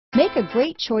Make a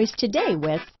great choice today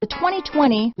with the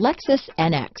 2020 Lexus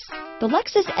NX. The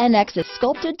Lexus NX is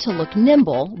sculpted to look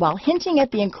nimble while hinting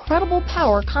at the incredible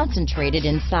power concentrated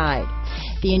inside.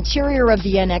 The interior of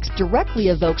the NX directly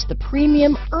evokes the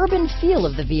premium urban feel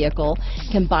of the vehicle,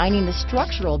 combining the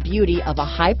structural beauty of a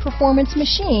high-performance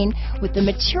machine with the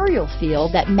material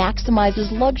feel that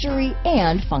maximizes luxury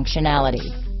and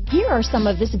functionality. Here are some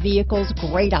of this vehicle's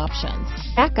great options: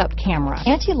 backup camera,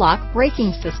 anti-lock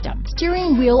braking system,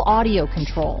 steering wheel audio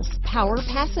controls, power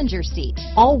passenger seat,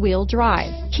 all-wheel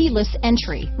drive, keyless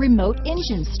entry, remote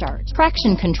engine start,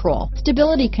 traction control,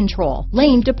 stability control,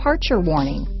 lane departure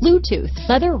warning, Bluetooth,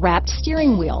 leather-wrapped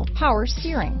steering wheel, power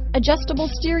steering, adjustable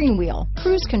steering wheel,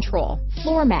 cruise control,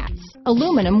 floor mats,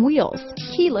 aluminum wheels,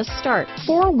 keyless start,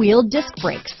 four-wheel disc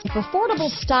brakes. If affordable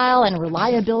style and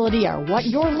reliability are what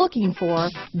you're looking for,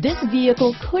 this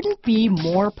vehicle couldn't be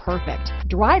more perfect.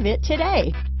 Drive it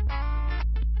today.